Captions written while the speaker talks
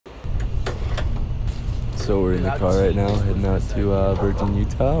So we're in the car right now, heading out to Virgin,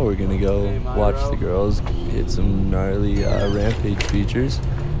 Utah. We're gonna go watch the girls hit some gnarly Rampage features.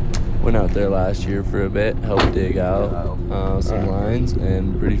 Went out there last year for a bit, helped dig out some lines,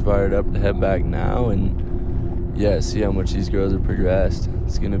 and pretty fired up to head back now and yeah, see how much these girls have progressed.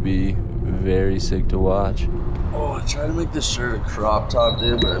 It's gonna be very sick to watch. Oh, I tried to make this shirt a crop top,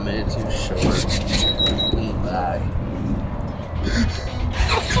 dude, but I made it too short in the back.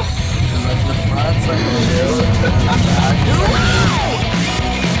 And like the front's like chill, and the back is like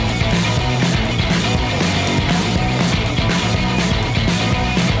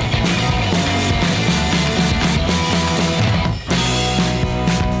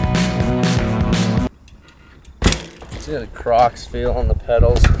see how the Crocs feel on the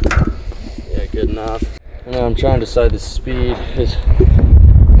pedals. Yeah, good enough. I know I'm trying to decide the speed.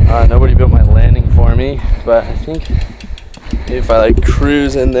 Nobody built my landing for me, but I think if I like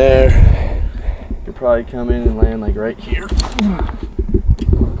cruise in there, I could probably come in and land like right here. I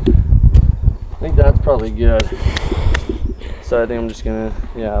think that's probably good. So I think I'm just gonna,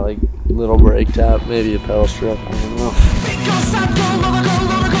 yeah, like little brake tap, maybe a pedal strip, I don't know.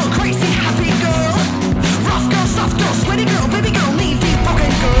 Crazy happy girl, rough girl, soft girl, sweaty girl, baby girl, need deep fucking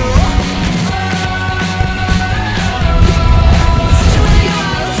girl.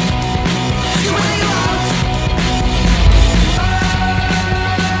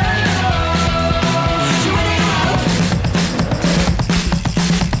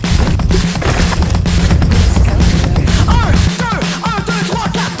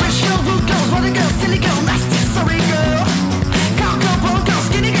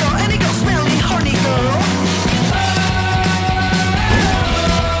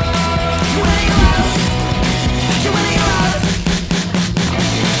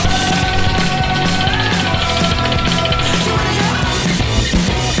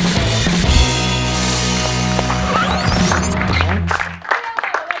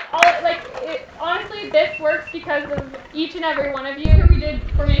 Because of each and every one of you. We did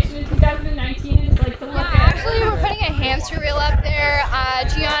formation in 2019 and just like to look at actually we're putting a hamster wheel up there.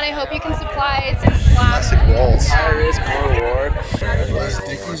 Gian, I hope you can supply some plastic walls. Iris, reward.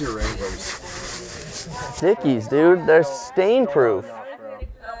 Stickies or Wranglers? Stickies, dude. They're stain proof.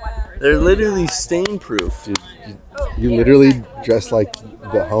 They're literally stain proof. You literally dress like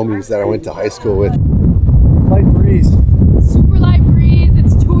the homies that I went to high school with. Light breeze. Super light breeze.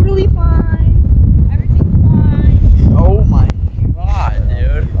 It's totally fine. Oh my god,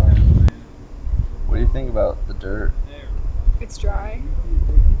 dude. What do you think about the dirt? It's dry.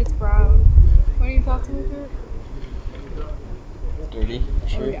 It's brown. What do you talk to the dirt? Dirty, for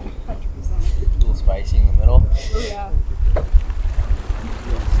sure. Oh yeah, 100%. A little spicy in the middle. Oh yeah.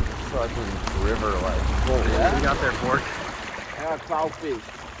 Fucking river like. Oh, yeah? What you got there, Bork? I got foul fish.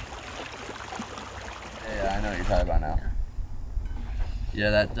 Yeah, I know what you're talking about now. Yeah,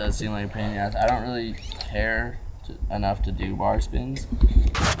 that does seem like a pain in the ass. I don't really care enough to do bar spins.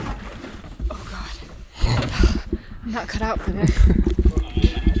 Oh god. I'm not cut out for this.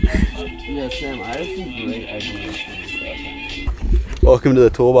 Yeah, Sam, I have some great ideas for this stuff. Welcome to the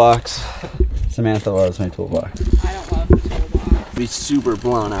toolbox. Samantha loves my toolbox. I don't love the toolbox. Be super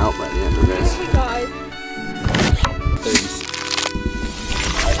blown out by the end of this. Hey guys.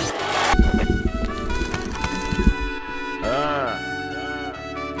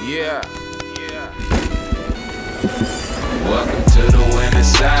 Yeah. Welcome to the winning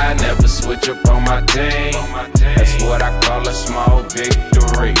side, never switch up on my team. That's what I call a small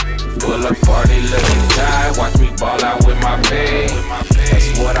victory. Full of party looking tired, watch me ball out with my pay.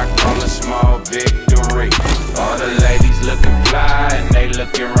 That's what I call a small victory. All the ladies looking fly and they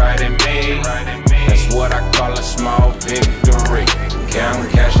looking right at me. That's what I call a small victory.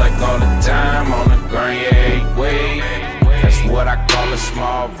 Counting cash like all the time on the grind, yeah, 8 way. That's what I call a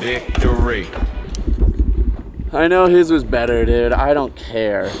small victory. I know his was better, dude. I don't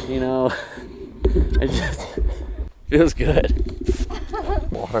care, you know. It just feels good.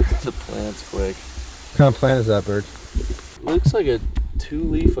 Water the plants quick. What kind of plant is that, Bird? Looks like a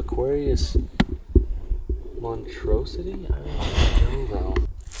 2-leaf Aquarius monstrosity. I don't know.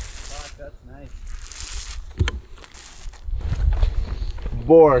 Fuck, that's nice.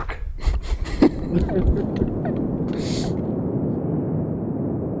 Bork.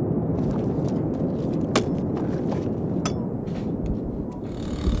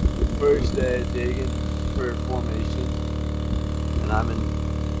 First day of digging for formation, and I'm in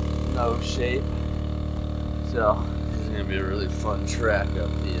no shape, so this is gonna be a really fun trek up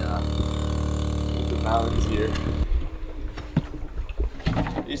the mountains here.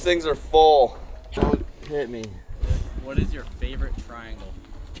 These things are full. Don't hit me. What is your favorite triangle?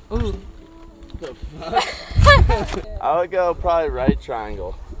 Ooh. the fuck? I would go probably right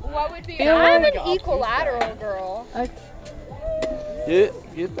triangle. What would be? I'm an equilateral girl.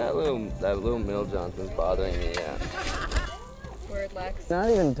 Get that little Mill Johnson's bothering me. Yeah. Word, Lex. It's not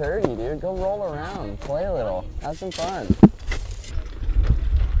even dirty, dude. Go roll around, play a little, have some fun.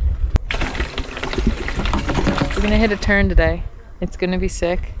 We're gonna hit a turn today. It's gonna be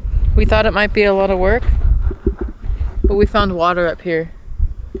sick. We thought it might be a lot of work, but we found water up here.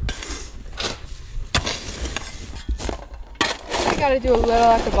 We gotta do a little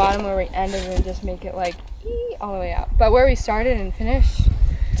at the bottom where we ended and just make it like all the way out. But where we started and finished.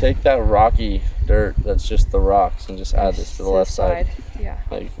 Take that rocky dirt that's just the rocks and just add this to the left side. Yeah.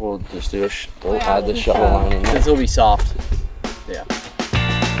 Like we'll just do we'll add the shovel line in there. This will be soft. Yeah.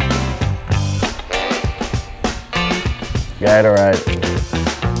 Got it right.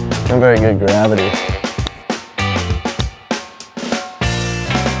 Not very good gravity.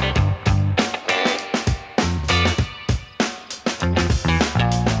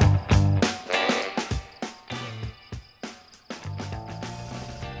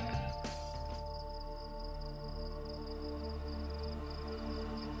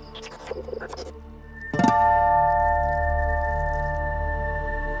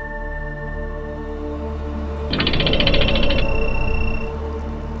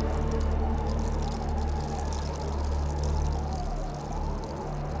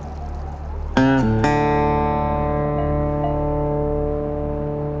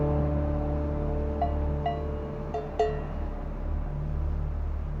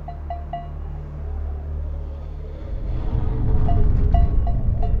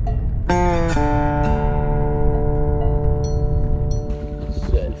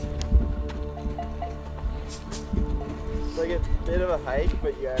 Bit of a hike,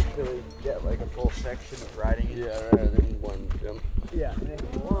 but you actually get like a full section of riding it. Yeah, rather than one jump. Yeah,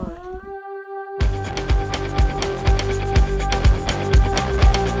 if you want.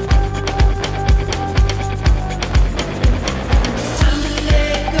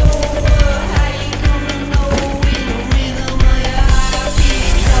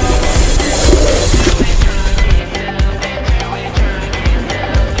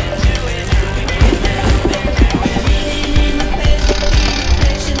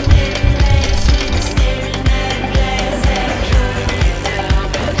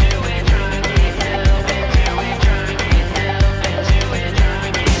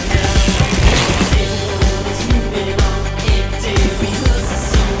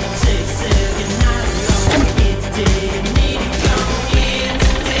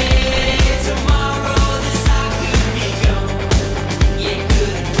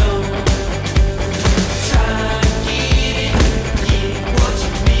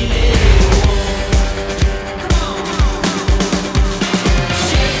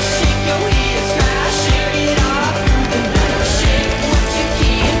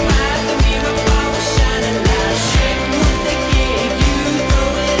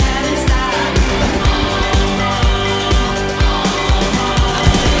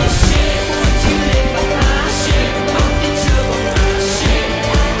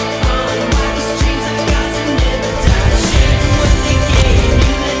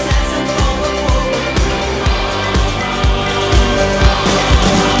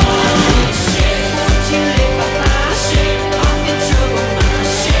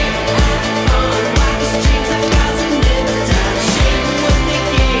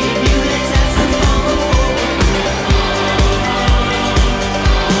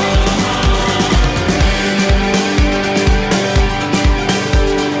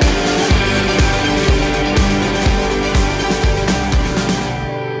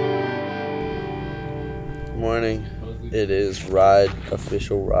 It is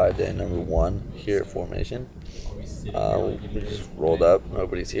official ride day number 1 here at Formation. We just rolled up,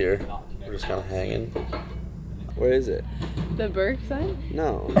 nobody's here. We're just kind of hanging. Where is it? The Birk sign?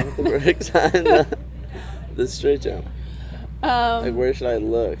 No, not the Birk sign. The straight jump. Like, where should I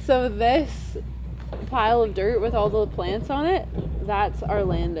look? So this pile of dirt with all the plants on it, that's our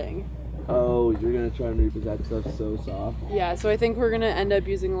landing. Oh, you're gonna try and reap that stuff so soft. Yeah, so I think we're gonna end up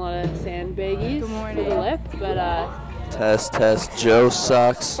using a lot of sandbaggies for the lip, but Test. Joe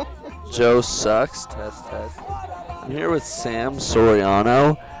sucks. Joe sucks. Test. I'm here with Sam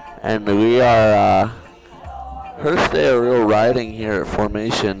Soriano, and we are first day of real riding here at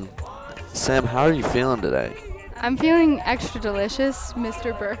Formation. Sam, how are you feeling today? I'm feeling extra delicious,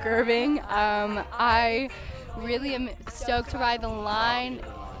 Mr. Birk Irving. I really am stoked to ride the line.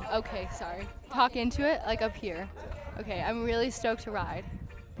 Okay, sorry. Talk into it, like up here. Okay, I'm really stoked to ride.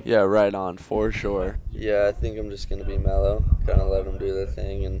 Yeah, right on, for sure. Yeah, I think I'm just gonna be mellow, kind of let them do their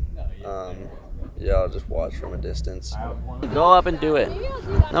thing, and Yeah, I'll just watch from a distance. Go up and do it.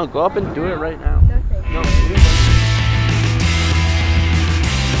 No, go up and do it right now. No.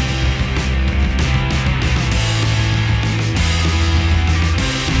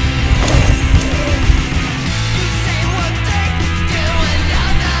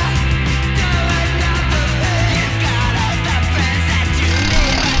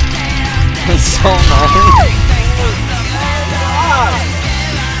 It's so nice.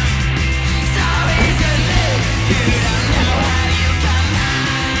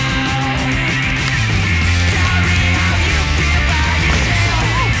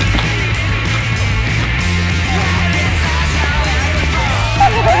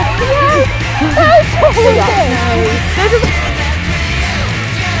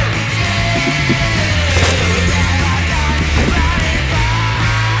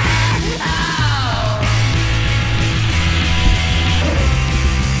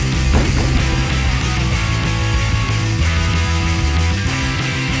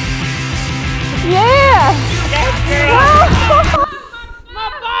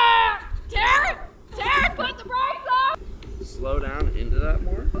 Slow down into that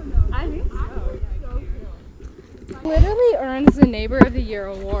more. I think so. Literally earns the Neighbor of the Year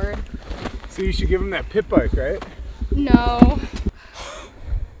award. So you should give him that pit bike, right? No.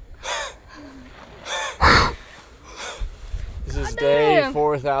 This is day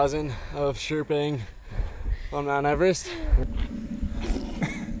 4,000 of Sherping on Mount Everest.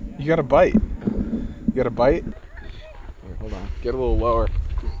 You got a bite. You got a bite? Here, hold on. Get a little lower.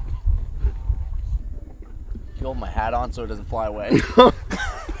 You hold my hat on so it doesn't fly away.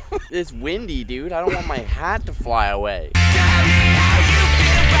 It's windy, dude. I don't want my hat to fly away.